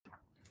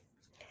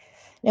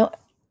Now,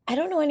 I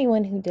don't know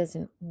anyone who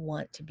doesn't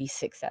want to be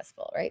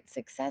successful, right?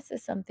 Success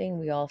is something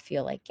we all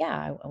feel like,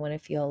 yeah, I want to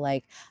feel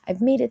like I've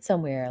made it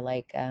somewhere.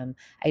 Like,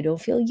 I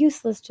don't feel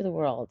useless to the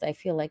world. I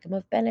feel like I'm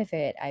of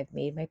benefit. I've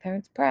made my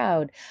parents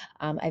proud.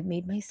 I've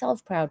made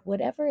myself proud.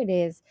 Whatever it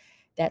is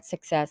that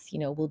success,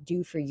 will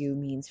do for you,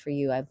 means for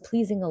you. I'm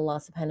pleasing Allah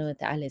subhanahu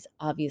wa ta'ala is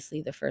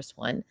obviously the first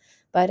one.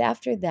 But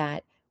after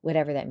that,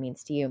 whatever that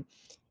means to you,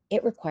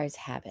 it requires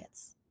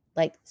habits,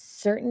 like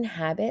certain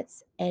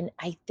habits. And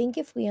I think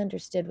if we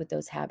understood what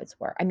those habits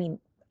were, I mean,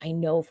 I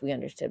know if we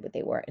understood what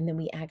they were and then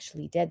we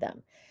actually did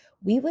them,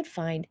 we would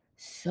find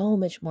so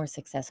much more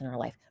success in our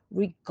life,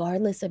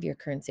 regardless of your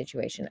current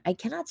situation. I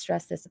cannot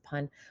stress this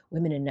upon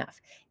women enough.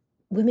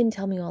 Women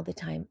tell me all the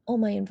time, oh,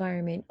 my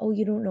environment, oh,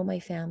 you don't know my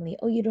family,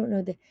 oh, you don't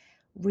know the,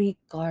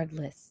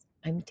 regardless,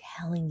 I'm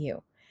telling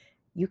you,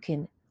 you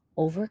can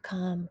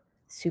overcome,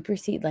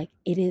 supersede. Like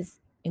it is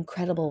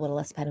incredible what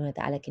Allah subhanahu wa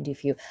ta'ala can do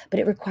for you, but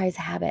it requires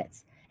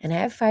habits. And I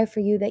have five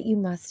for you that you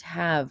must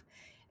have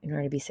in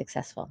order to be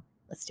successful.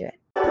 Let's do it.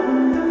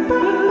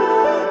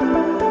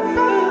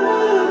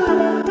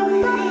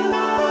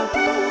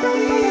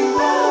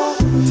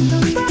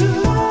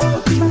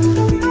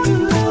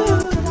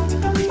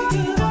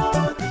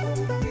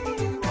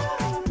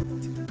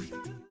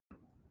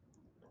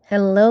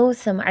 Hello,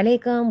 assalamu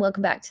alaikum.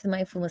 Welcome back to the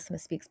Mindful Muslim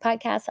Speaks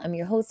podcast. I'm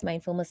your host,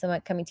 Mindful Muslim,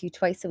 coming to you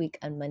twice a week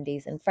on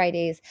Mondays and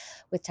Fridays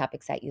with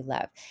topics that you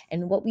love.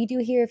 And what we do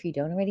here, if you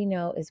don't already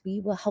know, is we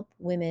will help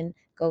women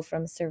go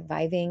from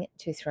surviving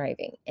to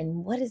thriving.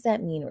 And what does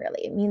that mean,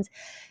 really? It means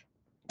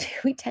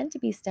we tend to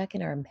be stuck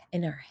in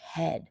our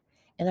head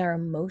and our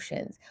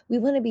emotions. We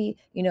want to be,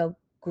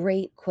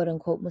 great quote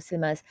unquote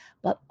Muslimas,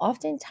 but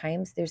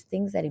oftentimes there's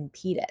things that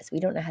impede us.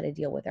 We don't know how to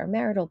deal with our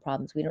marital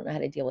problems. We don't know how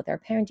to deal with our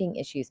parenting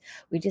issues.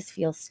 We just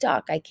feel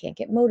stuck. I can't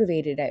get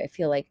motivated. I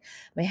feel like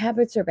my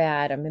habits are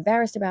bad. I'm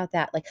embarrassed about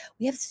that. Like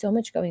we have so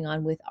much going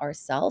on with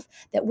ourselves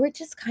that we're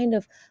just kind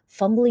of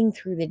fumbling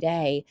through the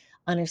day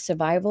on a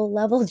survival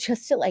level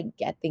just to like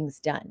get things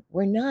done.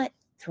 We're not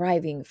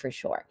thriving for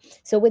sure.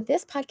 So what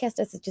this podcast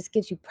does, it just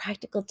gives you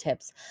practical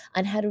tips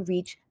on how to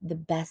reach the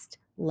best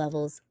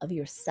levels of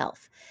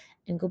yourself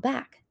and go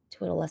back to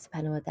what Allah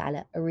subhanahu wa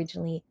ta'ala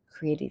originally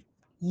created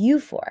you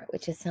for,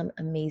 which is some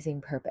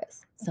amazing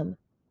purpose, some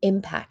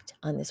impact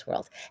on this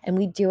world. And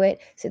we do it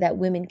so that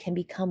women can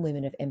become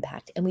women of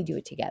impact, and we do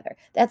it together.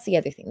 That's the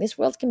other thing. This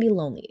world can be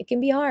lonely. It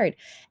can be hard.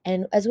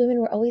 And as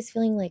women, we're always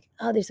feeling like,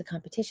 oh, there's a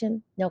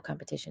competition. No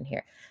competition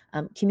here.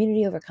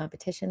 Community over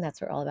competition. That's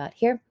what we're all about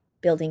here,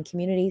 building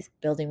communities,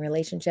 building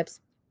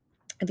relationships.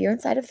 If you're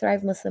inside of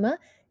Thrive Muslima,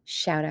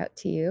 shout out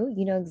to you.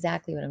 You know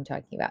exactly what I'm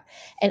talking about.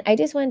 And I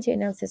just wanted to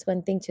announce this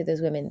one thing to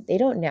those women. They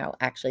don't know,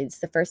 actually. It's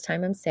the first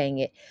time I'm saying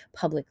it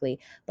publicly,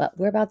 but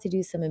we're about to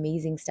do some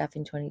amazing stuff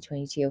in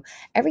 2022.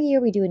 Every year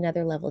we do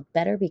another level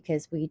better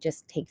because we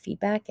just take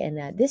feedback.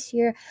 And this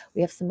year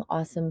we have some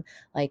awesome,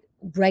 like,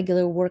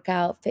 regular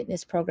workout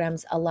fitness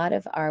programs. A lot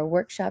of our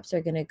workshops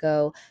are going to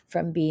go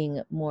from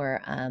being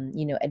more,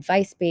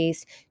 advice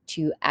based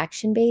to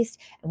action based,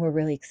 and we're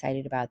really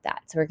excited about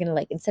that. So we're going to,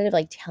 like, instead of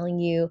like telling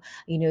you,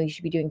 you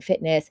should be doing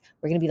fitness,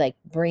 we're going to be like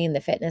bringing the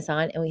fitness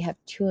on. And we have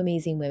two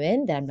amazing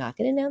women that I'm not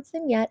going to announce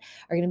them yet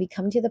are going to be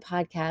coming to the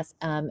podcast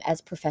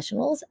as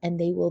professionals, and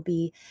they will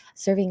be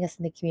serving us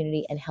in the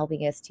community and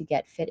helping us to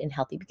get fit and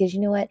healthy. Because you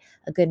know what?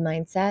 A good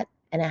mindset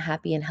and a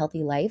happy and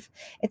healthy life,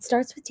 it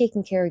starts with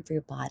taking care of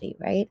your body,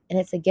 right? And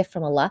it's a gift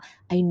from Allah.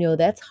 I know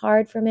that's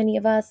hard for many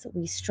of us.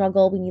 We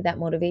struggle. We need that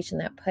motivation,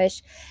 that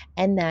push,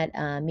 and that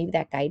maybe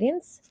that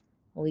guidance.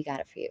 Well, we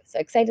got it for you. So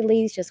excited,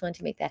 ladies. Just wanted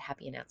to make that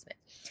happy announcement.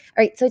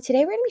 All right. So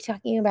today we're going to be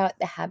talking about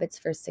the habits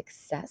for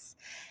success.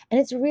 And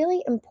it's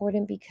really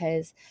important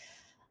because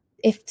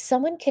if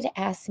someone could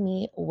ask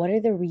me, what are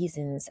the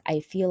reasons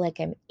I feel like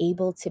I'm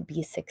able to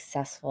be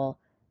successful?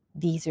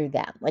 These are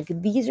them. Like,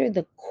 these are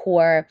the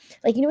core.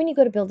 Like, when you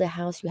go to build a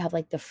house, you have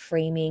like the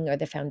framing or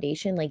the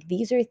foundation. Like,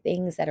 these are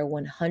things that are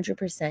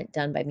 100%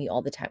 done by me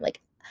all the time.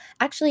 Like,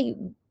 actually,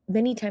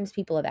 many times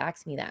people have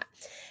asked me that.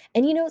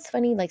 And it's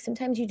funny, like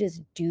sometimes you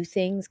just do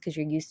things because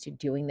you're used to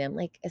doing them,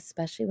 like,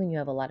 especially when you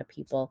have a lot of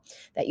people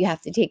that you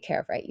have to take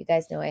care of, right? You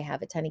guys know I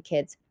have a ton of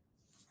kids.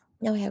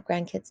 Now I have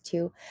grandkids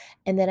too.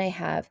 And then I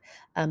have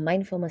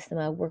Mindful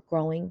Muslima. We're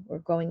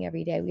growing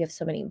every day. We have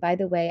so many. By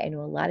the way, I know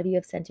a lot of you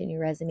have sent in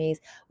your resumes.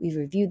 We've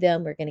reviewed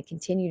them. We're going to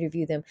continue to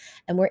review them.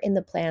 And we're in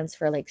the plans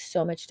for like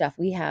so much stuff.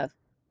 We have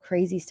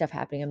crazy stuff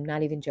happening. I'm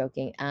not even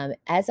joking.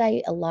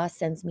 Allah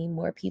sends me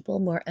more people,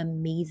 more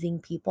amazing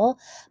people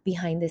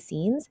behind the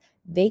scenes,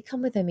 they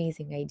come with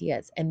amazing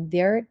ideas and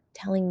they're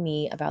telling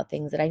me about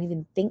things that I didn't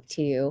even think to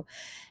do.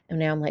 And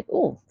now I'm like,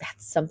 oh,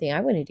 that's something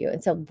I want to do.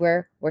 And so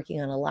we're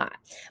working on a lot.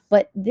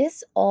 But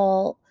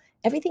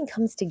everything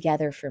comes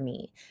together for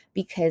me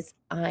because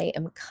I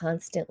am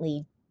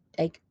constantly,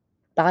 like,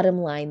 bottom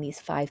line, these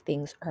five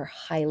things are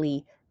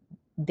highly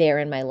there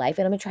in my life.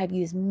 And I'm going to try to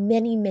use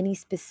many, many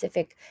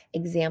specific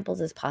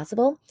examples as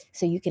possible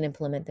so you can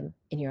implement them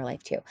in your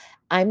life too.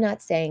 I'm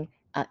not saying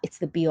it's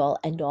the be all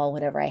end all.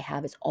 Whatever I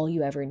have is all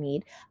you ever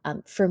need.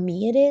 For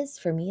me, it is.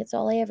 For me, it's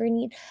all I ever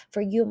need.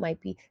 For you, it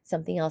might be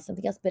something else,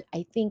 something else. But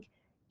I think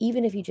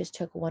even if you just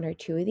took one or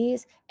two of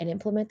these and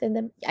implemented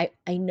them,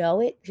 I know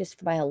it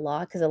just by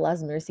Allah, because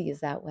Allah's mercy is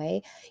that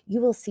way,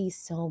 you will see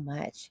so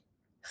much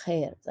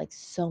khair, like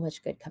so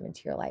much good come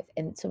into your life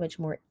and so much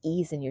more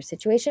ease in your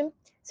situation.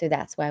 So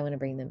that's why I want to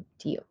bring them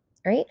to you.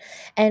 Right.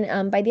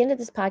 And by the end of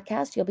this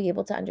podcast, you'll be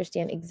able to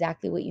understand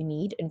exactly what you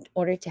need in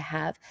order to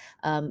have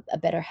a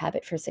better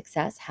habit for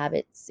success,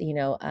 habits,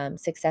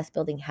 success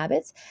building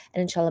habits.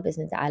 And inshallah,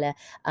 bismillah ta'ala,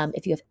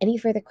 if you have any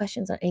further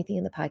questions on anything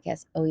in the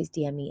podcast, always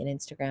DM me on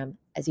Instagram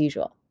as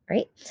usual.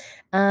 Right.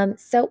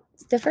 So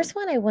the first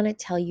one I want to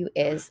tell you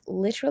is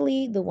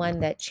literally the one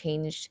that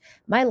changed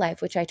my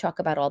life, which I talk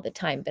about all the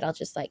time, but I'll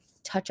just like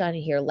touch on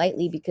it here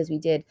lightly because we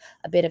did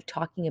a bit of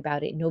talking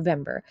about it in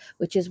November,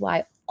 which is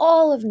why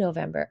all of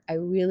November I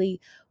really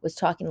was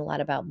talking a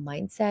lot about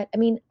mindset. I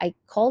mean, I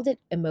called it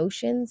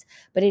emotions,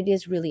 but it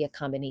is really a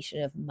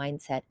combination of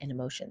mindset and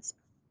emotions.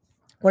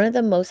 One of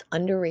the most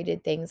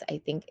underrated things I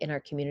think in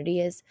our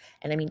community is,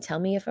 and I mean, tell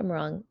me if I'm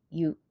wrong,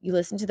 you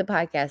listen to the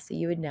podcast, so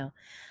you would know.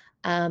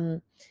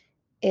 Um,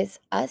 is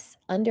us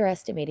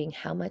underestimating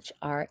how much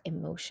our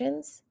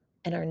emotions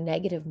and our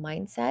negative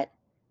mindset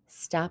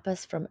stop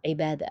us from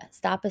ibadah,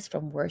 stop us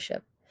from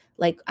worship.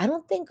 Like, I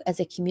don't think as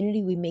a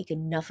community we make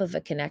enough of a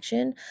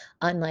connection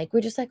on like,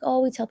 we're just like, oh,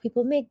 we tell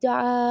people make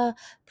dua,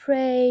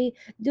 pray,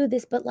 do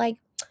this. But like,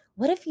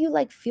 what if you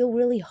like feel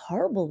really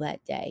horrible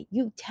that day?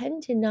 You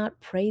tend to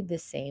not pray the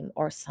same,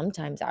 or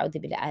sometimes I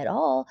would at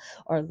all,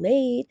 or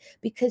late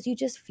because you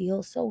just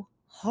feel so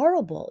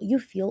horrible. You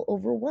feel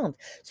overwhelmed.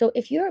 So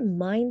if your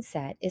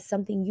mindset is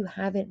something you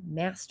haven't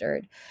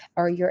mastered,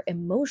 or your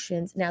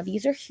emotions, now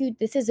these are huge,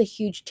 this is a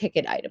huge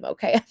ticket item,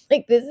 okay?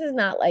 Like this is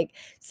not like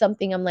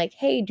something I'm like,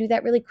 hey, do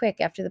that really quick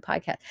after the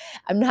podcast.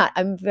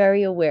 I'm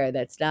very aware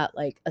that's not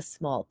like a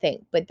small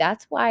thing, but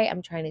that's why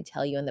I'm trying to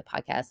tell you on the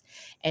podcast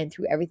and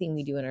through everything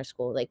we do in our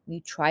school, like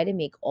we try to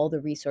make all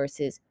the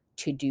resources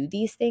to do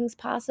these things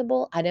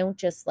possible. I don't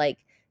just like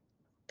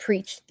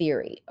preach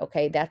theory.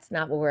 Okay. That's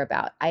not what we're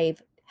about.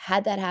 I've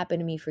had that happen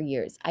to me for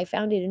years. I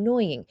found it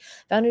annoying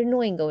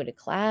going to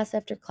class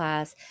after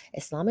class,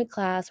 Islamic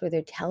class, where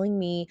they're telling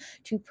me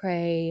to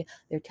pray,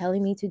 they're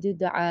telling me to do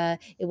dua,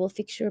 it will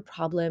fix your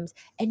problems.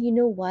 And you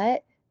know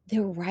what?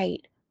 They're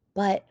right.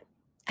 But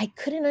I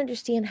couldn't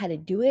understand how to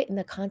do it in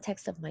the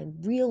context of my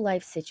real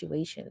life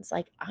situations.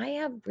 Like, I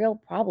have real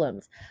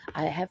problems.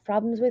 I have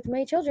problems with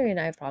my children.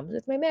 I have problems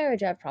with my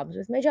marriage. I have problems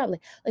with my job.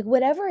 Like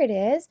whatever it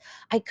is,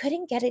 I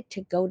couldn't get it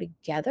to go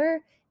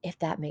together, if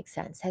that makes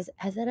sense.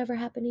 Has that ever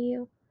happened to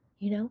you?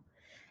 You know?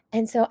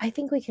 And so I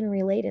think we can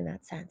relate in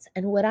that sense.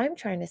 And what I'm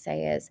trying to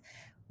say is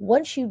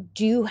once you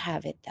do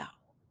have it though,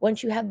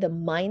 once you have the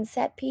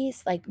mindset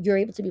piece, like you're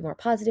able to be more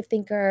positive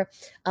thinker,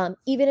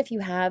 even if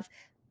you have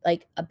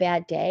like a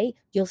bad day,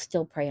 you'll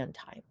still pray on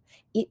time.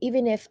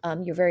 Even if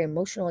you're very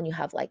emotional and you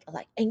have like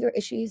anger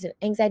issues and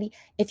anxiety,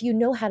 if you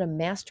know how to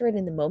master it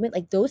in the moment,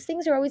 like those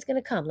things are always going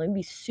to come. Let me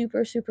be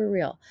super, super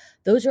real.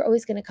 Those are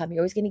always going to come.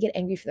 You're always going to get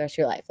angry for the rest of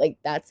your life. Like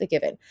that's a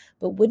given.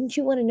 But wouldn't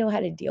you want to know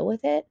how to deal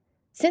with it?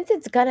 Since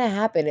it's gonna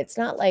happen, it's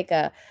not like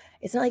a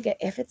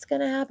if it's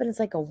gonna happen, it's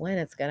like a when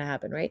it's gonna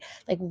happen, right?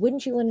 Like,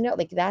 wouldn't you wanna know?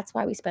 Like, that's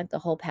why we spent the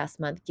whole past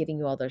month giving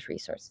you all those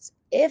resources.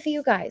 If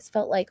you guys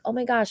felt like, "Oh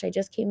my gosh, I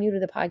just came new to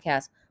the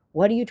podcast.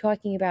 What are you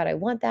talking about? I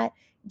want that,"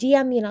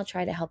 DM me and I'll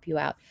try to help you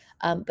out.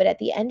 But at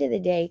the end of the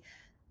day,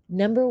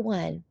 number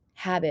one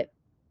habit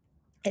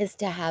is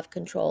to have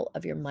control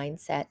of your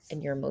mindset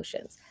and your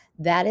emotions.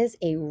 That is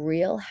a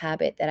real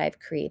habit that I've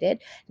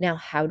created. Now,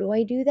 how do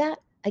I do that?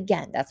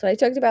 Again, that's what I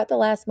talked about the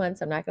last month.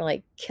 So I'm not going to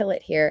like kill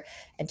it here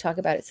and talk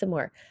about it some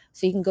more.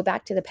 So you can go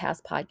back to the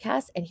past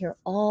podcasts and hear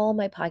all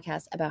my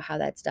podcasts about how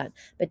that's done.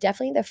 But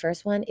definitely the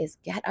first one is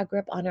get a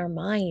grip on our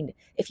mind.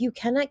 If you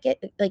cannot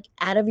get like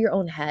out of your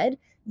own head,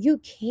 you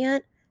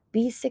can't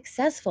be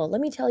successful.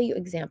 Let me tell you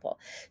example.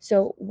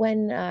 So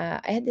when I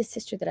had this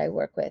sister that I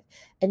work with,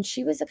 and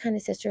she was the kind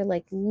of sister,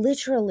 like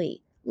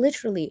literally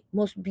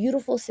most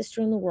beautiful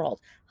sister in the world,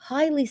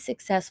 highly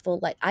successful.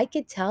 Like I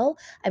could tell,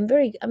 I'm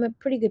a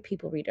pretty good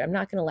people reader. I'm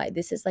not gonna lie.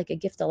 This is like a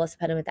gift Allah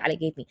subhanahu wa ta'ala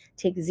gave me.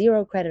 Take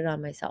zero credit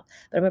on myself,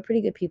 but I'm a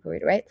pretty good people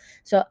reader, right?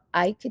 So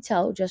I could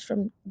tell just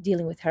from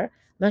dealing with her,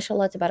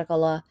 mashallah,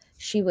 tabarakallah,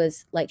 she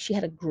was like, she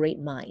had a great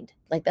mind.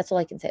 Like that's all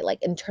I can say.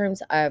 Like in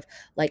terms of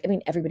like, I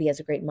mean, everybody has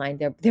a great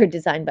mind. They're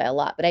designed by a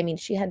lot, but I mean,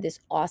 she had this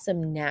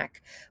awesome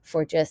knack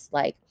for just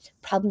like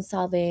problem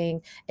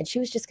solving, and she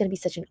was just going to be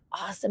such an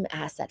awesome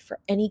asset for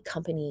any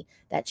company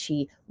that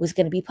she was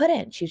going to be put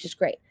in. She was just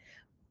great.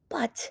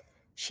 But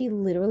she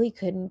literally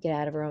couldn't get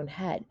out of her own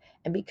head.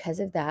 And because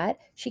of that,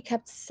 she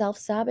kept self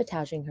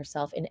sabotaging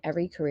herself in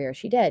every career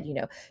she did.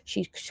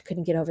 She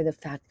couldn't get over the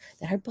fact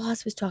that her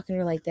boss was talking to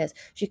her like this.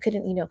 She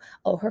couldn't,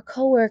 oh, her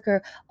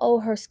coworker, oh,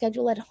 her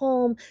schedule at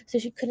home. So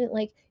she couldn't,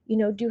 like,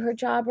 do her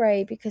job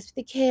right because of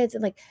the kids.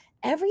 And like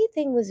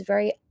everything was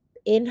very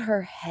in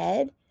her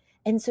head.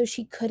 And so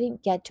she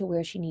couldn't get to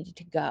where she needed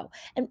to go.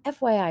 And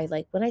FYI,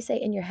 like when I say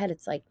in your head,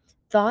 it's like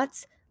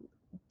thoughts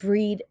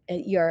breed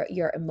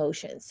your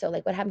emotions. So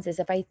like what happens is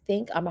if I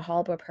think I'm a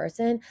horrible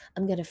person,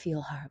 I'm going to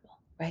feel horrible,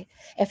 right?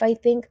 If I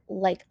think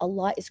like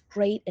Allah is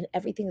great and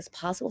everything is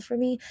possible for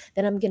me,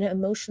 then I'm going to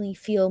emotionally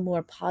feel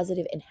more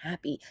positive and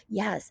happy.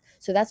 Yes.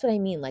 So that's what I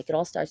mean. Like it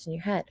all starts in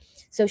your head.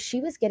 So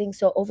she was getting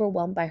so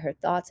overwhelmed by her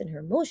thoughts and her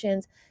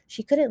emotions,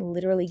 she couldn't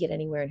literally get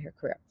anywhere in her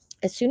career.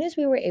 As soon as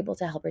we were able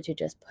to help her to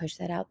just push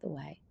that out the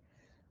way,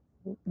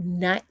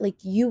 not like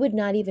you would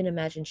not even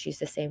imagine she's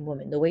the same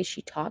woman. The way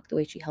she talked, the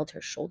way she held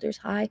her shoulders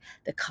high,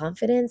 the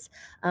confidence,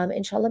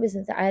 inshallah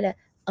bisn't ta'ala,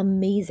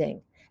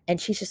 amazing.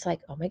 And she's just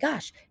like, oh my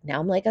gosh, now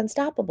I'm like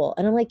unstoppable.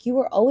 And I'm like, you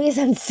were always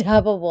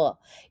unstoppable.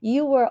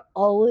 You were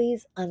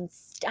always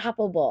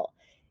unstoppable.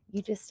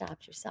 You just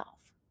stopped yourself.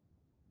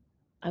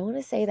 I want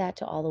to say that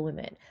to all the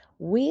women.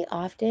 We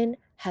often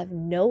have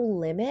no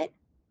limit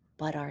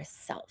but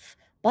ourself.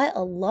 By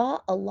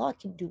Allah, Allah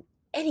can do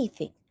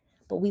anything,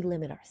 but we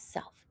limit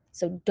ourselves.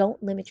 So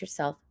don't limit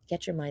yourself.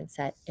 Get your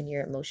mindset and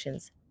your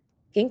emotions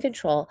in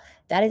control.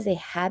 That is a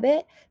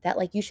habit that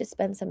like you should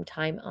spend some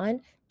time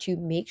on to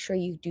make sure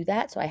you do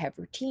that. So I have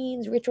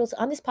routines, rituals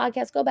on this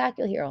podcast. Go back,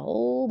 you'll hear a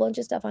whole bunch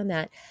of stuff on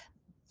that.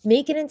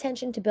 Make an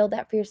intention to build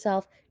that for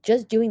yourself.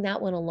 Just doing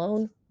that one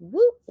alone,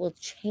 whoop, will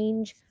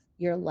change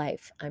your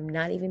life. I'm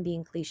not even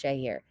being cliche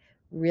here.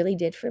 Really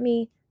did for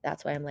me.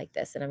 That's why I'm like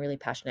this and I'm really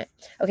passionate.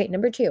 Okay,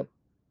 number 2,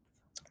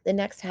 the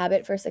next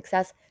habit for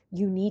success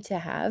you need to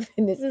have,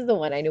 and this is the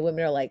one I know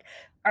women are like,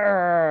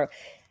 "Arr,"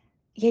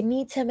 you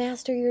need to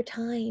master your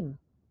time.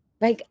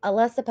 Like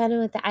Allah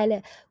subhanahu wa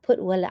ta'ala put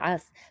wal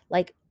as.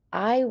 Like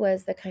I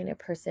was the kind of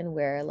person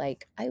where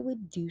like I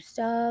would do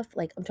stuff,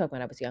 like I'm talking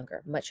when I was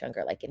younger, much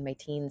younger, like in my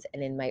teens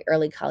and in my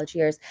early college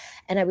years.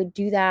 And I would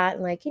do that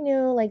and like,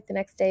 like the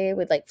next day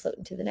would like float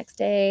into the next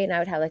day and I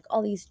would have like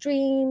all these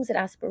dreams and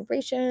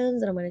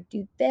aspirations and I'm gonna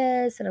do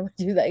this and I'm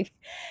gonna do like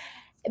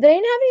but I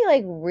didn't have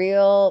any like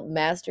real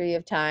mastery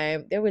of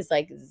time. There was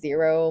like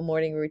zero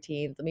morning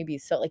routines. Let me be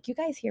so like you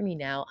guys hear me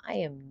now. I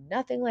am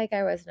nothing like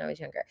I was when I was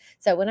younger.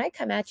 So when I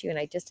come at you and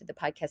I just did the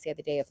podcast the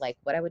other day of like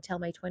what I would tell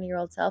my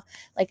 20-year-old self,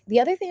 like the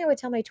other thing I would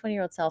tell my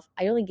 20-year-old self,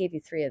 I only gave you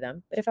 3 of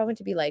them. But if I went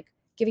to be like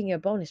giving you a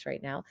bonus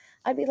right now,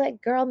 I'd be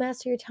like, girl,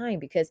 master your time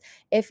because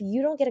if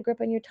you don't get a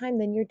grip on your time,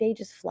 then your day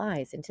just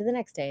flies into the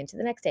next day, into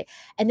the next day.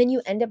 And then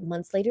you end up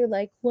months later,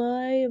 like,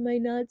 why am I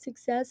not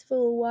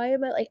successful? Why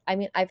am I like, I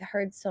mean, I've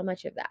heard so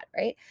much of that,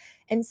 right?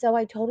 And so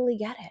I totally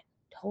get it.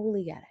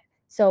 Totally get it.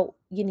 So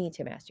you need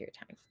to master your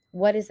time.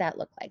 What does that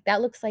look like?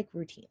 That looks like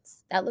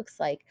routines. That looks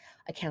like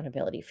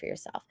accountability for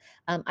yourself.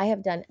 I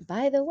have done,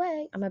 by the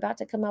way, I'm about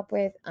to come up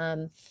with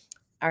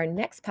our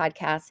next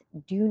podcast,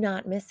 do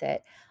not miss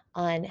it,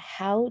 on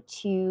how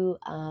to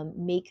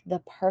make the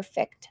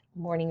perfect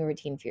morning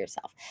routine for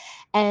yourself.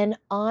 And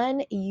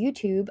on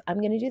YouTube, I'm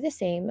going to do the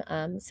same.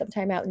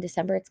 Sometime out in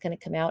December, it's going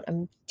to come out.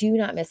 Do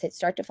not miss it.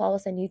 Start to follow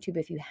us on YouTube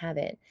if you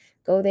haven't.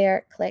 Go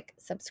there, click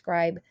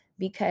subscribe,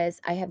 because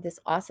I have this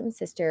awesome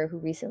sister who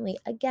recently,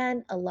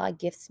 again, Allah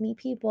gifts me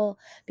people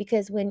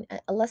because when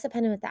Allah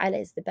subhanahu wa ta'ala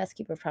is the best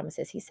keeper of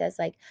promises, He says,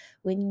 like,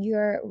 when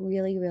you're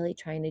really, really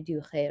trying to do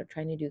khair,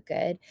 trying to do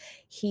good,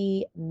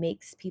 He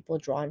makes people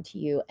drawn to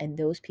you. And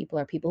those people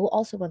are people who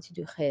also want to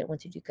do khair, want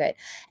to do good.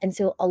 And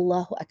so,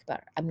 Allahu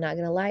Akbar, I'm not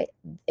going to lie.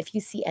 If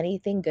you see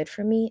anything good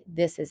from me,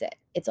 this is it.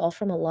 It's all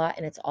from Allah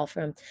and it's all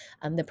from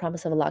the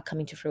promise of Allah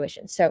coming to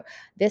fruition. So,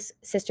 this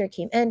sister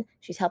came in,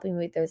 she's helping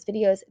me with those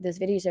videos. Those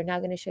videos are now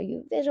going to show you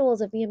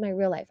visuals of me in my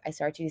real life. I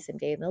start to do some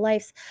day in the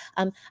lives.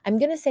 I'm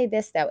going to say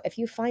this though, if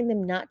you find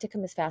them not to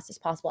come as fast as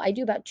possible, I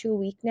do about 2 a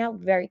week now,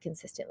 very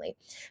consistently.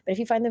 But if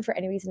you find them for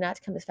any reason not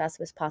to come as fast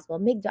as possible,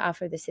 make dua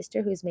for the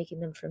sister who's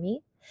making them for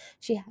me.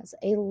 She has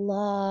a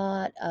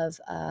lot of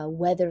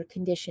weather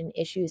condition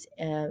issues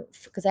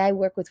because I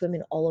work with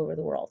women all over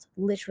the world.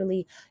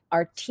 Literally,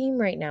 our team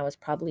right now is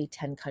probably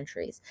 10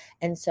 countries.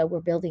 And so we're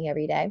building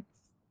every day.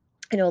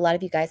 I know a lot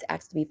of you guys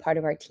asked to be part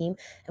of our team,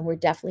 and we're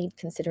definitely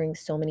considering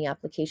so many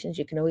applications.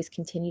 You can always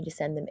continue to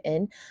send them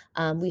in.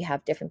 We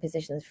have different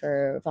positions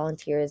for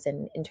volunteers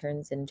and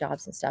interns and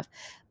jobs and stuff.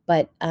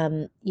 But,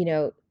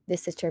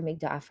 this sister, make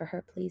dua for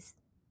her, please.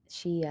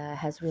 She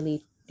has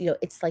really,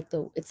 it's like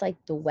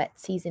the wet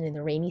season and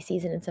the rainy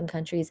season in some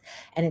countries,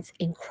 and it's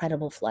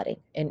incredible flooding.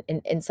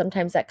 And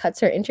sometimes that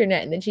cuts her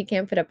internet, and then she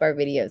can't put up our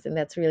videos. And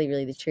that's really,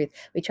 really the truth.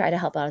 We try to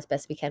help out as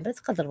best we can, but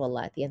it's qadr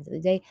wallah at the end of the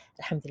day.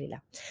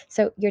 Alhamdulillah.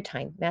 So your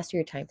time, master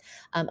your time.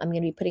 I'm going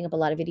to be putting up a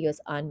lot of videos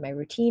on my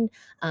routine.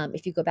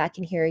 If you go back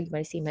in here, you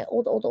might see my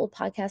old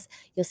podcast.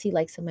 You'll see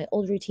like some of my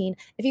old routine.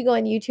 If you go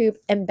on YouTube,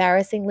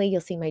 embarrassingly,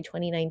 you'll see my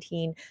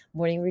 2019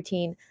 morning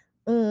routine.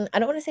 I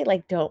don't want to say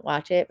like don't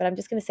watch it, but I'm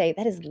just going to say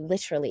that is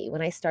literally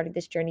when I started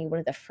this journey, one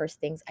of the first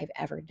things I've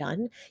ever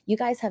done. You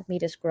guys have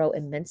made us grow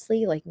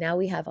immensely. Like now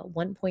we have a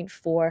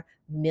 1.4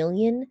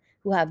 million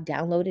who have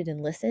downloaded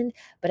and listened.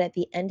 But at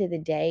the end of the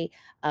day,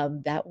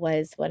 that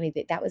was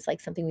that was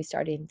like something we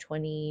started in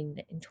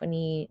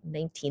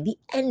 2019, the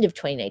end of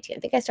 2019. I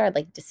think I started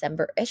like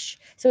December-ish.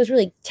 So it was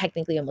really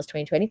technically almost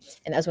 2020.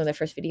 And that was one of the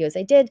first videos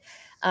I did.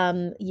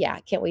 Yeah,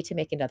 can't wait to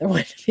make another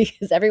one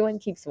because everyone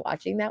keeps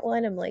watching that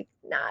one. I'm like,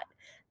 not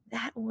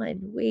that one.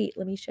 Wait,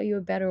 let me show you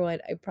a better one.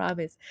 I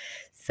promise.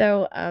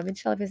 So,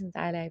 inshallah, bismillah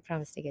ta'ala, I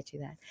promise to get you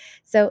that.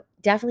 So,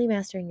 definitely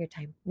mastering your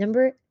time.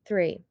 Number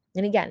three,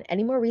 and again,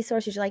 any more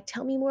resources you're like,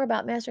 tell me more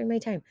about mastering my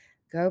time.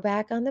 Go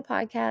back on the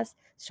podcast,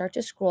 start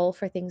to scroll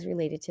for things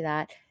related to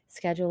that,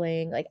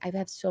 scheduling. Like, I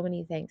have so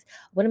many things.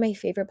 One of my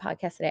favorite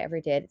podcasts that I ever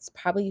did, it's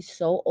probably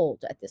so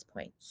old at this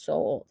point, so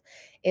old,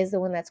 is the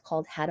one that's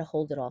called How to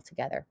Hold It All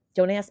Together.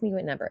 Don't ask me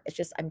what number. It's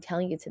just, I'm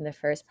telling you, it's in the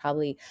first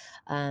probably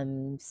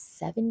 70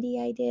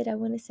 I did, I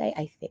want to say,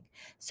 I think.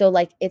 So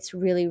like it's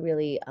really,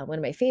 really one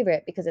of my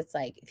favorite because it's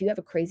like if you have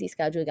a crazy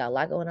schedule, you got a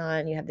lot going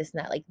on, you have this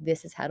and that, like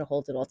this is how to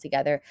hold it all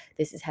together.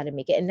 This is how to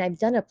make it. And I've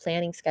done a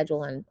planning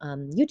schedule on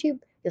YouTube.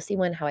 You'll see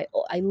one how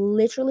I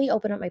literally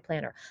open up my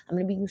planner. I'm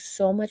going to be doing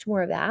so much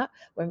more of that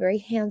where I'm very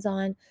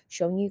hands-on,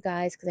 showing you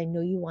guys because I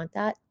know you want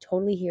that.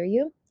 Totally hear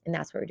you. And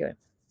that's what we're doing.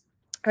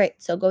 All right,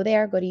 so go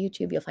there, go to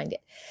YouTube, you'll find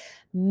it.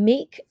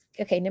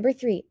 Number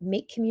three,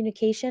 make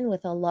communication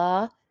with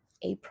Allah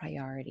a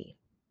priority.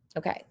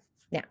 Okay,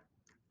 now,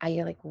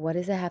 you're like, what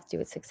does it have to do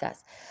with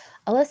success?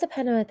 Allah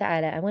subhanahu wa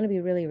ta'ala, I want to be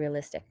really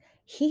realistic.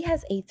 He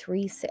has a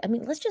I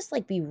mean, let's just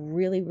like be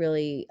really,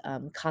 really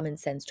common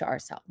sense to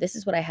ourselves. This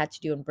is what I had to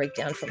do and break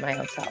down for my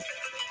own self.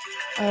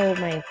 Oh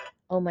my,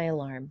 oh my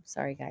alarm.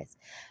 Sorry, guys.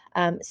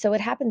 So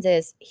what happens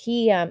is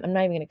I'm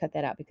not even gonna cut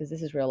that out because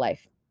this is real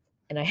life.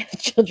 And I have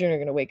children who are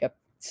gonna wake up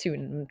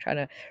soon. I'm trying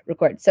to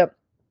record. So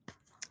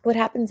what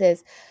happens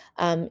is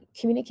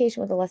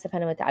communication with Allah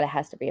subhanahu wa ta'ala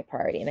has to be a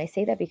priority. And I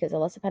say that because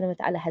Allah subhanahu wa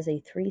ta'ala has a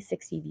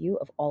 360 view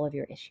of all of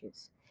your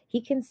issues.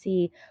 He can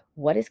see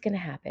what is going to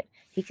happen.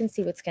 He can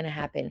see what's going to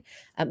happen.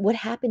 What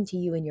happened to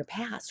you in your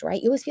past,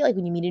 right? You always feel like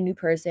when you meet a new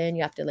person,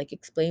 you have to like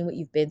explain what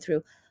you've been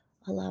through.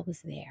 Allah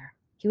was there.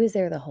 He was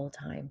there the whole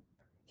time.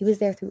 He was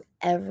there through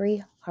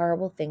every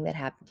horrible thing that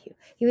happened to you.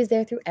 He was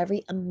there through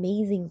every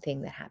amazing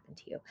thing that happened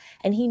to you.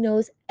 And he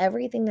knows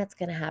everything that's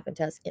going to happen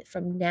to us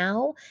from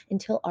now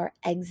until our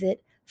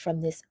exit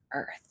from this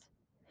earth.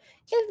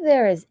 If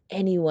there is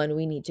anyone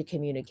we need to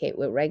communicate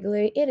with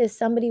regularly, it is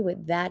somebody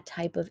with that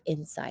type of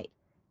insight.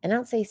 And I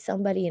don't say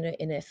somebody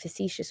in a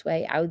facetious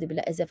way,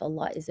 as if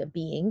Allah is a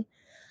being.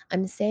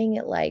 I'm saying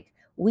it like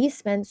we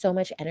spend so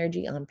much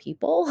energy on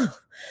people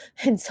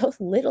and so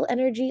little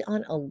energy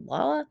on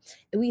Allah.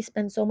 And we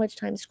spend so much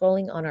time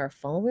scrolling on our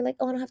phone. We're like,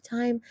 oh, I don't have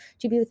time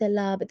to be with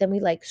Allah. But then we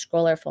like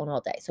scroll our phone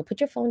all day. So put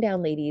your phone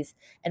down, ladies.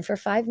 And for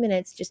 5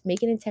 minutes, just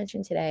make an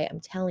intention today.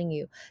 I'm telling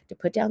you to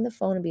put down the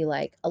phone and be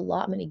like,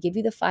 Allah, I'm going to give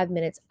you the 5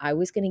 minutes I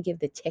was going to give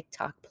the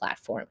TikTok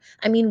platform.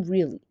 I mean,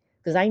 really.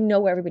 Because I know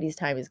where everybody's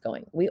time is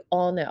going. We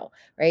all know,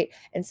 right?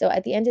 And so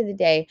at the end of the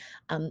day,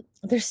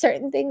 there's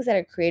certain things that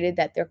are created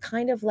that they're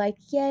kind of like,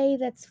 yay,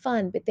 that's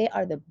fun, but they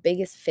are the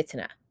biggest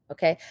fitna.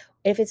 Okay.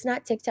 If it's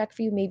not TikTok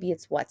for you, maybe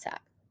it's WhatsApp.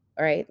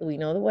 All right. We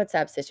know the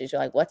WhatsApp sisters.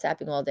 You're like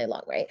WhatsApping all day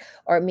long, right?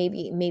 Or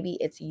maybe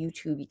it's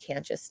YouTube. You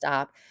can't just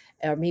stop.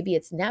 Or maybe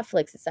it's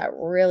Netflix. It's that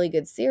really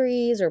good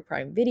series or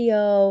Prime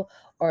Video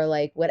or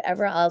like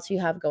whatever else you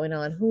have going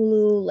on,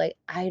 Hulu. Like,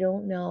 I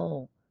don't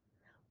know.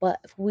 But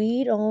if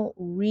we don't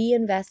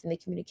reinvest in the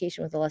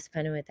communication with Allah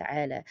subhanahu wa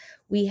ta'ala,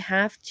 we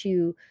have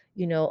to,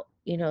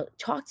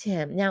 talk to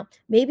him. Now,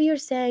 maybe you're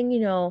saying,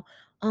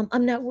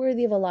 I'm not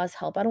worthy of Allah's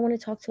help. I don't want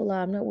to talk to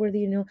Allah. I'm not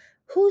worthy,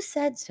 Who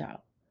said so?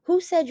 Who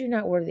said you're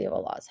not worthy of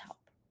Allah's help?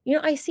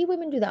 I see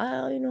women do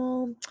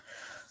that.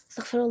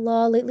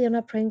 Astaghfirullah, lately I'm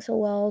not praying so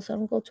well, so I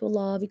don't go to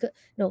Allah because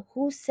no,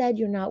 who said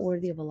you're not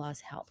worthy of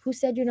Allah's help? Who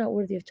said you're not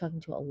worthy of talking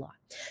to Allah?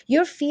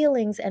 Your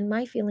feelings and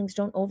my feelings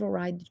don't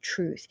override the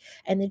truth.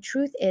 And the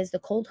truth is, the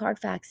cold hard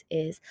facts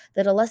is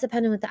that Allah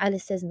subhanahu wa ta'ala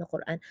says in the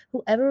Quran,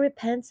 whoever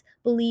repents,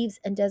 believes,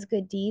 and does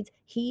good deeds,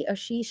 he or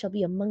she shall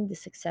be among the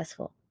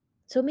successful.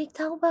 So make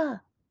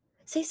tawbah.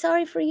 Say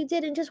sorry for you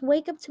did and just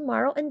wake up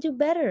tomorrow and do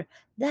better.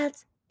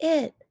 That's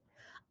it.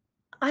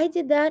 I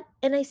did that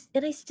and I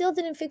still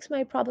didn't fix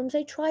my problems.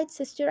 I tried,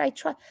 sister. I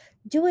tried.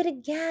 Do it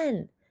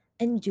again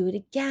and do it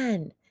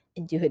again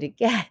and do it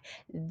again.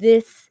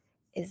 This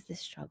is the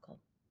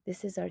struggle.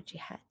 This is our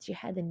jihad.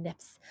 Jihad and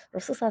nafs.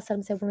 Rasulullah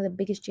said one of the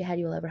biggest jihad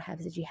you'll ever have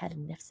is a jihad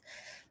and nafs.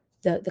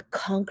 The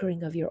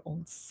conquering of your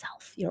own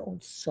self, your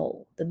own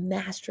soul, the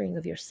mastering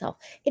of yourself.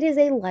 It is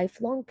a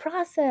lifelong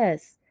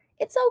process.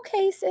 It's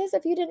okay, sis,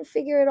 if you didn't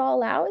figure it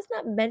all out. It's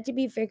not meant to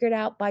be figured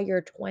out by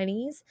your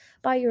 20s,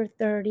 by your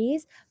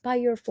 30s, by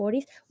your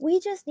 40s.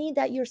 We just need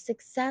that you're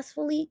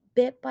successfully,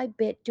 bit by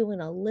bit, doing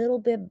a little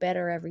bit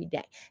better every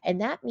day. And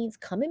that means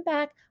coming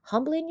back,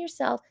 humbling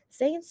yourself,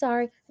 saying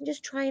sorry, and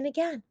just trying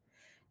again.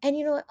 And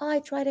you know what? Oh, I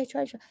tried, I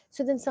tried, I tried.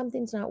 So then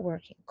something's not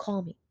working.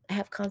 Call me. I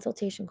have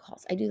consultation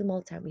calls. I do them all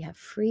the time. We have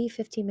free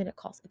 15-minute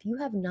calls. If you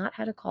have not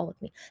had a call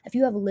with me, if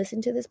you have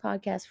listened to this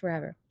podcast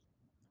forever,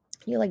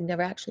 you like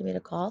never actually made a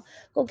call,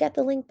 go get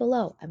the link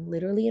below. I'm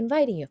literally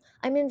inviting you.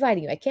 I'm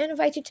inviting you. I can't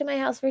invite you to my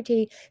house for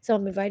tea, so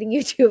I'm inviting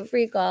you to a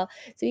free call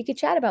so you could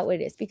chat about what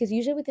it is. Because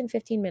usually within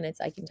 15 minutes,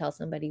 I can tell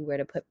somebody where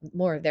to put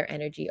more of their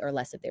energy or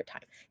less of their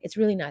time. It's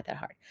really not that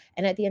hard.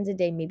 And at the end of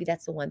the day, maybe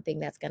that's the one thing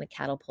that's going to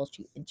catapult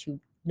you into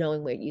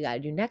knowing what you got to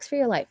do next for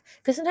your life.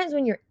 Because sometimes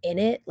when you're in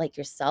it, like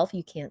yourself,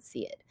 you can't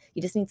see it.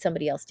 You just need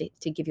somebody else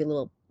to give you a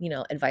little,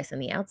 advice on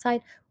the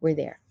outside. We're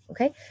there.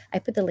 Okay. I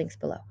put the links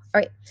below. All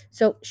right.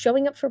 So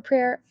showing up for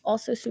prayer,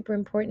 also super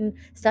important.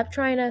 Stop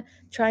trying to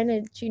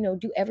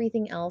do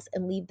everything else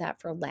and leave that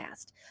for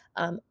last.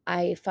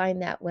 I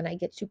find that when I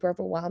get super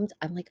overwhelmed,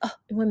 I'm like, oh,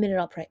 in 1 minute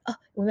I'll pray. Oh,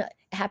 in 1 minute.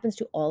 It happens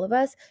to all of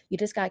us. You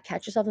just got to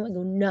catch yourself and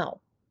go,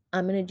 no,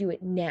 I'm going to do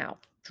it now.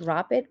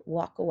 Drop it,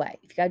 walk away.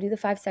 If you got to do the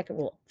 5-second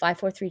rule, 5,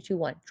 4, 3, 2,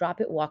 1, drop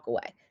it, walk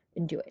away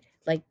and do it.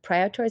 Like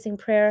prioritizing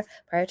prayer,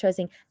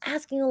 prioritizing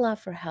asking Allah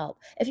for help.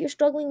 If you're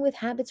struggling with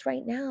habits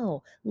right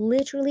now,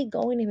 literally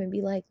going to him and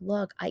be like,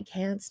 look, I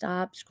can't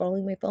stop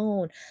scrolling my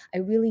phone. I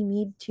really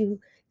need to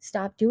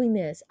stop doing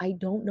this. I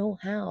don't know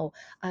how.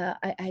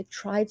 I've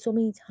tried so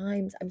many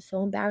times. I'm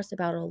so embarrassed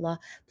about it, Allah.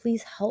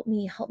 Please help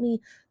me. Help me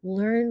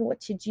learn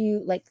what to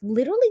do. Like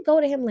literally go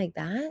to him like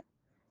that.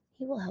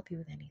 He will help you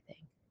with anything.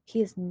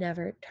 He is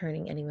never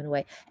turning anyone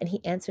away. And he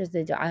answers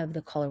the dua of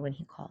the caller when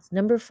he calls.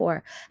 Number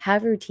 4,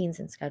 have routines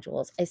and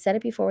schedules. I said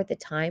it before with the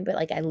time, but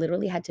like I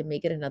literally had to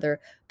make it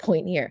another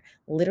point here.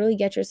 Literally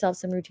get yourself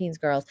some routines,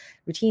 girls.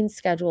 Routines,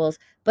 schedules,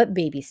 but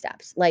baby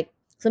steps. Like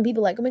some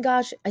people like, oh my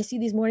gosh, I see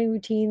these morning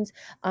routines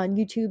on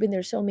YouTube and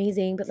they're so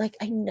amazing, but like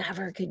I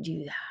never could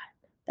do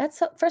that.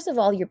 First of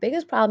all, your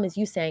biggest problem is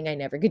you saying I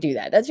never could do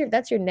that.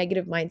 That's your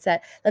negative mindset.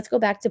 Let's go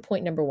back to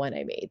point number 1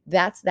 I made.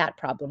 That's that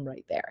problem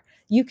right there.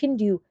 You can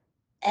do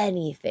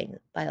anything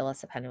by Allah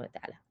subhanahu wa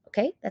ta'ala.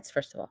 Okay? That's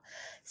first of all.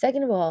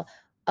 Second of all,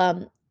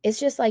 it's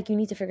just like you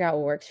need to figure out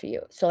what works for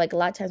you. So like a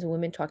lot of times when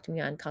women talk to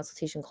me on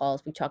consultation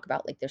calls, we talk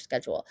about like their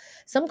schedule.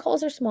 Some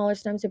calls are smaller,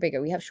 sometimes they're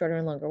bigger. We have shorter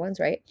and longer ones,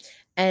 right?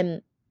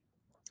 And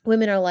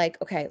women are like,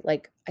 okay,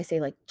 like I say,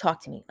 like,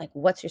 talk to me. Like,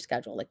 what's your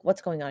schedule? Like,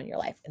 what's going on in your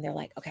life? And they're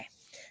like, okay,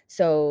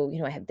 so,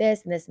 I have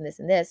this and this and this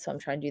and this. So I'm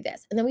trying to do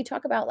this. And then we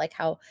talk about like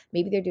how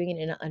maybe they're doing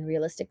it in an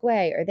unrealistic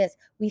way or this.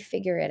 We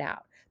figure it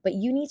out. But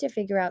you need to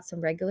figure out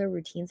some regular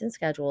routines and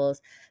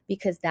schedules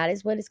because that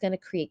is what is going to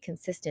create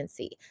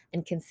consistency.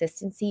 And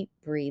consistency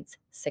breeds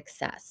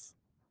success.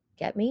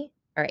 Get me?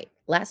 All right.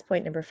 Last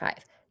point, number 5.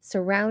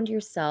 Surround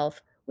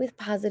yourself with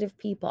positive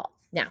people.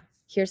 Now,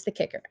 here's the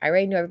kicker. I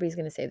already know everybody's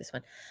going to say this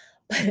one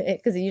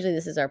because usually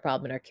this is our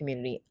problem in our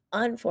community.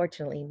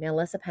 Unfortunately, may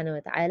Allah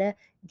subhanahu wa ta'ala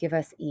give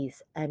us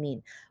ease. I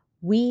mean,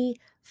 we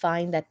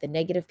find that the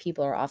negative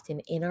people are often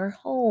in our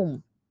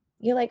home.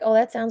 You're like, oh,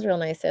 that sounds real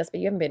nice, sis,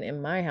 but you haven't been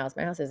in my house.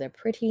 My house is a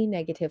pretty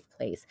negative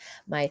place.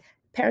 My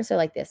parents are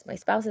like this. My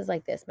spouse is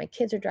like this. My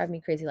kids are driving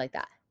me crazy like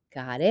that.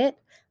 Got it?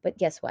 But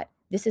guess what?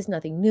 This is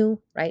nothing new,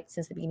 right?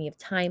 Since the beginning of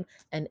time,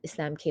 and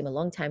Islam came a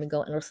long time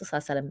ago, and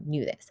Rasulullah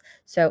knew this.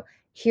 So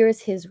here's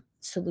his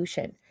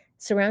solution.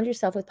 Surround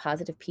yourself with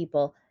positive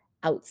people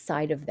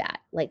outside of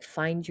that. Like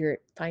find your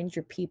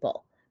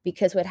people.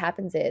 Because what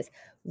happens is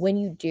when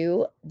you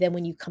do, then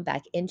when you come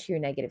back into your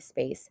negative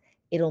space,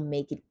 it'll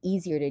make it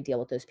easier to deal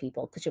with those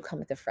people because you'll come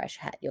with a fresh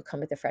head. You'll come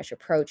with a fresh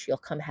approach. You'll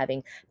come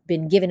having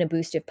been given a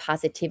boost of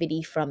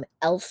positivity from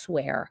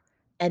elsewhere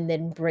and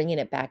then bringing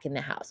it back in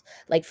the house.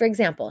 Like, for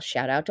example,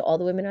 shout out to all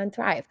the women on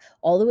Thrive.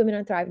 All the women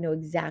on Thrive know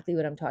exactly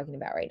what I'm talking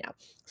about right now.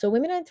 So,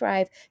 women on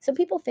Thrive, some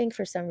people think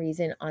for some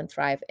reason on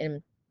Thrive,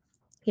 and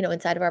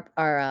inside of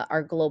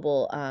our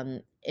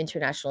global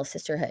international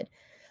sisterhood,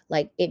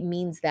 like it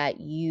means that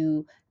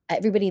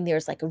everybody in there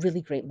is like a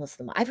really great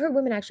Muslim. I've heard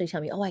women actually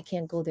tell me, "Oh, I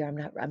can't go there.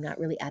 I'm not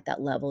really at that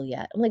level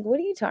yet." I'm like, "What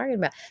are you talking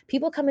about?"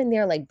 People come in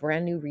there like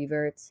brand new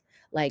reverts,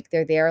 like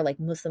they're there like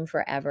Muslim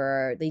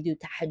forever. They do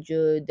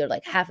tahajjud. They're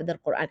like half of the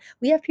Quran.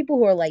 We have people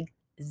who are like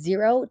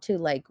 0 to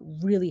like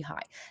really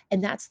high.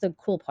 And that's the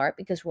cool part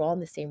because we're all in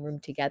the same room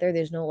together.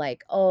 There's no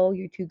like, "Oh,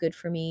 you're too good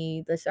for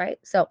me." This, right?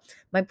 So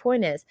my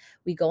point is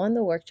we go on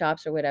the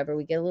workshops or whatever,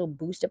 we get a little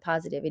boost of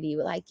positivity.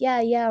 We're like,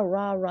 yeah, yeah,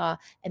 rah, rah.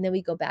 And then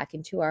we go back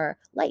into our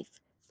life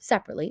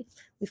separately.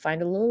 We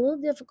find a little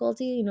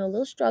difficulty, a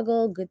little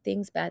struggle, good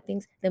things, bad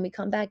things. Then we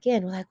come back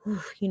in. We're like,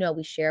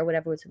 we share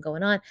whatever's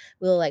going on.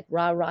 We'll like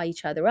rah, rah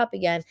each other up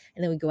again.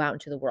 And then we go out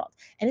into the world.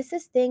 And it's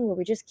this thing where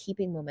we're just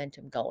keeping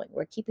momentum going.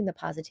 We're keeping the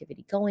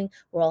positivity going.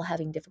 We're all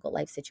having difficult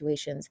life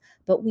situations,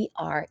 but we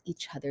are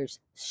each other's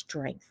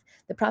strength.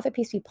 The Prophet,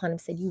 peace be upon him,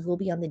 said, you will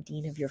be on the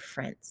deen of your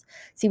friends.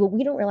 See, what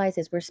we don't realize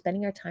is we're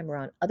spending our time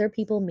around other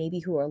people, maybe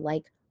who are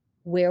like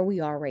where we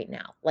are right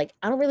now. Like,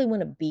 I don't really want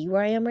to be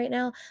where I am right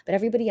now, but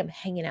everybody I'm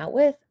hanging out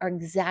with are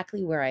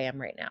exactly where I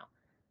am right now.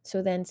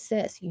 So then,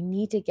 sis, you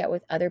need to get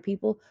with other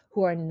people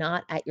who are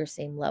not at your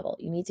same level.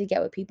 You need to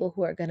get with people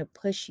who are going to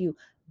push you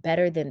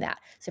better than that.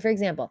 So, for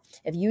example,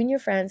 if you and your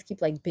friends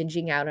keep like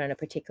binging out on a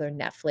particular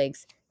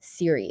Netflix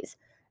series,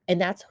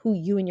 and that's who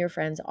you and your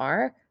friends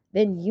are,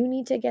 then you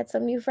need to get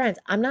some new friends.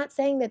 I'm not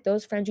saying that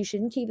those friends, you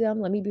shouldn't keep them.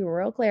 Let me be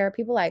real clear.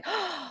 People like,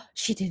 oh,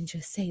 she didn't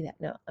just say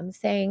that. No, I'm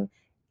saying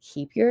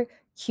keep your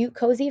cute,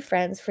 cozy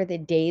friends for the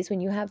days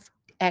when you have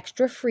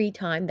extra free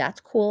time.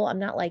 That's cool. I'm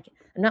not like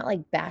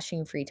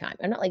bashing free time.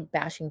 I'm not like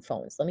bashing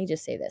phones. Let me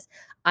just say this.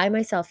 I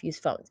myself use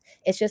phones.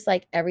 It's just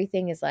like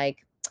everything is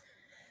like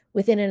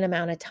within an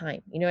amount of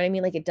time. You know what I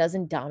mean? Like it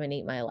doesn't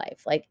dominate my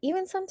life. Like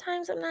even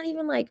sometimes I'm not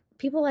even like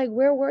people like,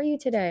 where were you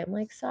today? I'm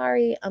like,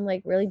 sorry, I'm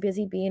like really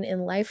busy being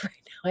in life right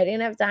now. I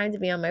didn't have time to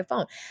be on my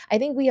phone. I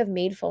think we have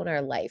made phone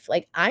our life.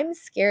 Like I'm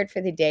scared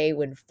for the day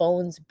when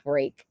phones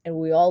break and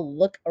we all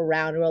look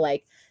around and we're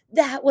like,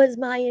 that was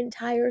my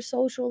entire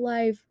social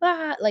life.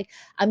 Ah, like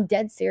I'm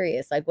dead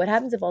serious. Like what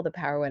happens if all the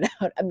power went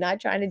out? I'm not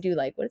trying to do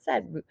like what's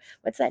that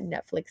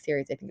Netflix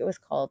series? I think it was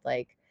called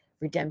like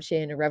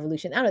Redemption or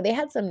Revolution. I don't know. They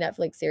had some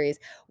Netflix series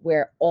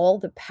where all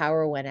the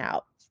power went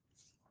out.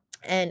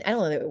 And I don't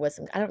know, it was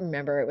some, I don't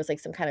remember. It was like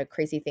some kind of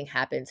crazy thing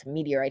happened. Some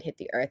meteorite hit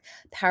the earth,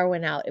 power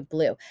went out, it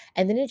blew.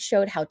 And then it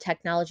showed how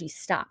technology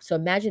stopped. So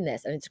imagine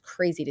this, and it's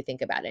crazy to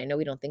think about it. I know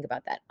we don't think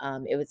about that.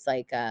 It was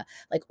like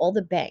all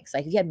the banks,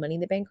 like you had money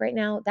in the bank right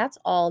now, that's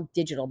all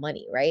digital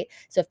money, right?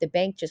 So if the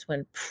bank just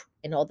went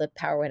and all the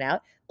power went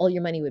out, all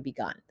your money would be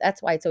gone.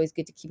 That's why it's always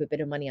good to keep a bit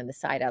of money on the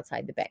side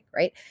outside the bank,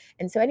 right?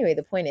 And so anyway,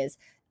 the point is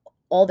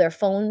all their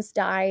phones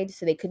died,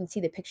 so they couldn't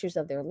see the pictures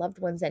of their loved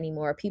ones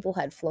anymore. People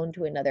had flown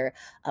to another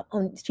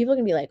people are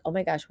gonna be like, oh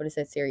my gosh, what is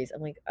that series? I'm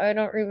like, I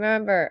don't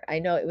remember. I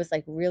know it was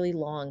like really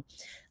long.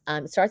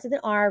 It starts with an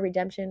R,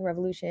 Redemption,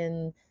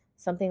 Revolution,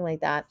 something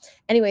like that.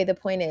 Anyway, the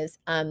point is,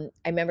 I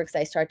remember because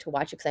I started to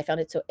watch it because I found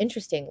it so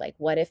interesting. Like,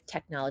 what if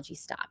technology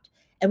stopped?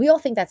 And we all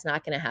think that's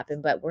not going to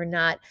happen, but we're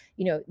not.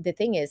 The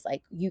thing is,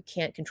 like, you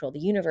can't control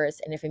the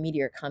universe. And if a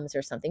meteor comes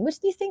or something,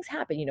 which these things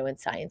happen, in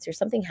science, or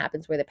something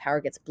happens where the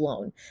power gets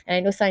blown. And I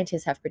know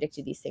scientists have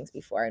predicted these things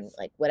before, and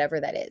like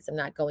whatever that is, I'm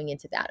not going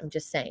into that. I'm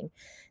just saying,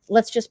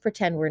 let's just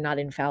pretend we're not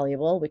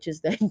infallible, which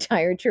is the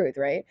entire truth,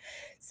 right?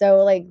 So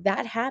like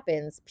that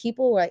happens.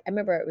 People were like, I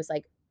remember it was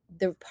like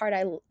the part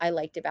I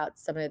liked about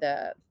some of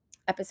the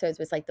episodes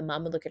was like the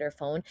mom would look at her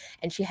phone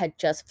and she had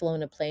just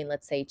flown a plane,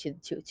 let's say to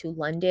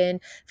London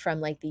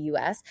from like the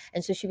US.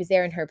 And so she was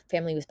there and her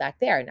family was back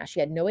there. Now she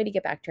had no way to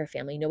get back to her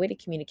family, no way to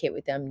communicate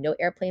with them, no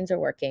airplanes are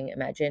working.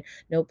 Imagine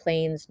no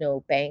planes,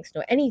 no banks,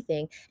 no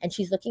anything. And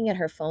she's looking at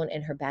her phone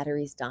and her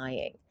battery's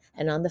dying.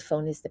 And on the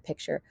phone is the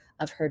picture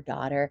of her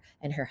daughter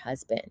and her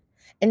husband.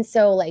 And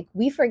so like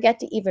we forget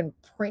to even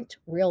print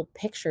real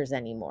pictures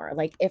anymore.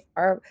 Like if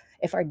our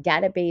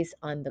database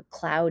on the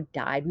cloud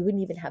died, we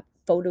wouldn't even have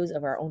photos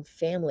of our own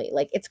family.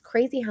 Like it's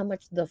crazy how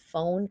much the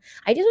phone,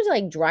 I just want to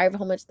like drive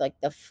how much like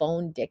the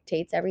phone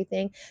dictates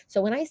everything.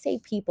 So when I say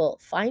people,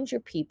 find your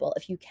people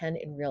if you can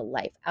in real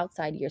life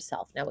outside of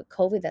yourself. Now with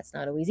COVID, that's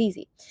not always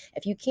easy.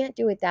 If you can't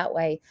do it that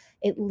way,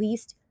 at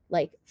least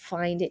like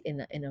find it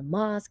in a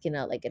mosque, in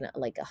a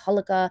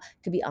halakha.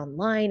 It could be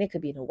online, it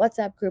could be in a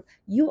WhatsApp group.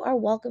 You are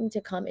welcome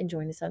to come and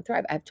join us on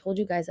Thrive. I've told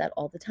you guys that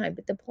all the time.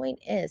 But the point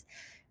is,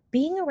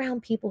 being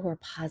around people who are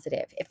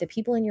positive, if the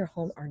people in your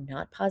home are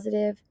not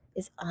positive,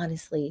 is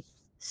honestly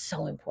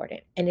so important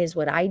and is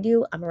what I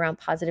do. I'm around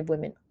positive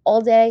women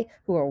all day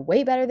who are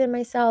way better than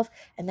myself.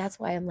 And that's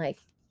why I'm like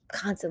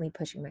constantly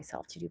pushing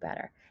myself to do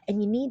better.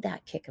 And you need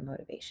that kick of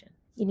motivation.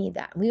 You need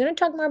that. We're going to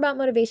talk more about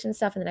motivation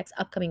stuff in the next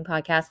upcoming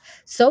podcast.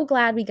 So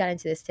glad we got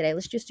into this today.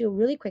 Let's just do a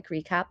really quick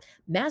recap.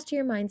 Master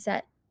your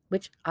mindset,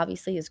 which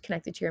obviously is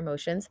connected to your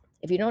emotions.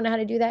 If you don't know how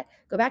to do that,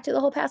 go back to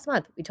the whole past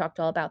month. We talked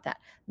all about that.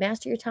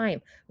 Master your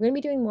time. We're going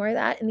to be doing more of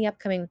that in the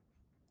upcoming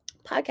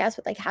podcast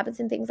with like habits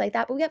and things like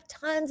that. But we have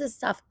tons of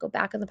stuff. Go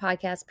back on the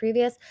podcast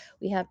previous.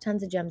 We have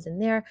tons of gems in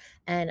there.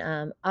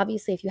 And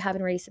obviously, if you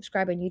haven't already,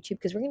 subscribe on YouTube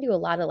because we're gonna do a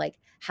lot of like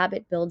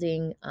habit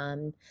building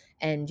and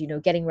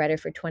getting ready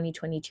for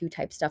 2022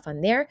 type stuff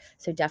on there.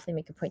 So definitely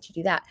make a point to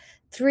do that.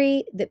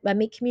 3, that I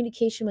make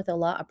communication with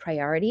Allah a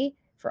priority.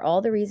 For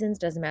all the reasons,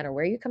 doesn't matter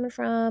where you're coming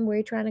from, where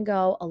you're trying to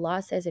go.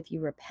 Allah says if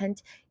you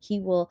repent, He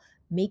will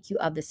make you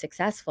of the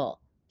successful.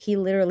 He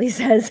literally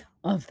says,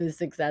 of the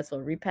successful.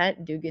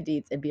 Repent, do good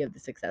deeds, and be of the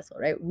successful,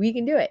 right? We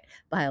can do it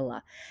by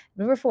Allah.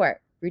 Number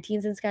 4,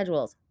 routines and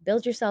schedules.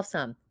 Build yourself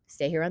some.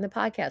 Stay here on the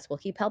podcast. We'll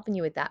keep helping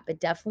you with that. But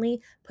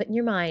definitely put in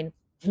your mind,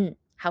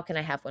 how can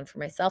I have one for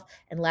myself?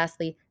 And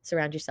lastly,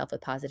 surround yourself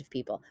with positive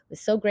people. It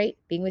was so great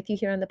being with you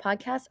here on the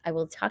podcast. I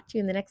will talk to you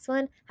in the next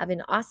one. Have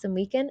an awesome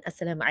weekend.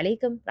 Assalamu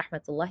alaikum,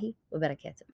 rahmatullahi wa barakatuh.